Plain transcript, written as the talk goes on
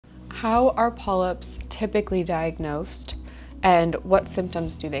How are polyps typically diagnosed, and what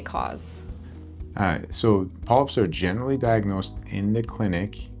symptoms do they cause? So polyps are generally diagnosed in the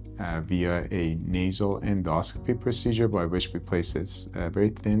clinic via a nasal endoscopy procedure, by which we place this very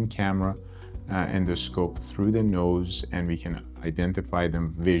thin camera endoscope through the nose, and we can identify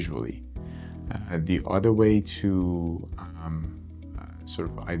them visually. The other way to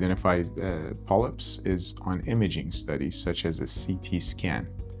sort of identify polyps is on imaging studies, such as a CT scan.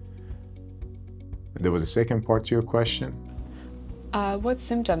 There was a second part to your question. What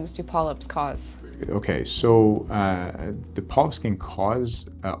symptoms do polyps cause? Okay, so the polyps can cause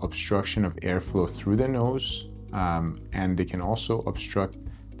obstruction of airflow through the nose, and they can also obstruct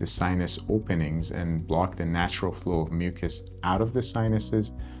the sinus openings and block the natural flow of mucus out of the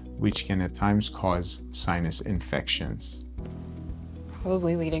sinuses, which can at times cause sinus infections.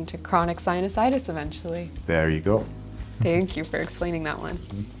 Probably leading to chronic sinusitis eventually. There you go. Thank you for explaining that one.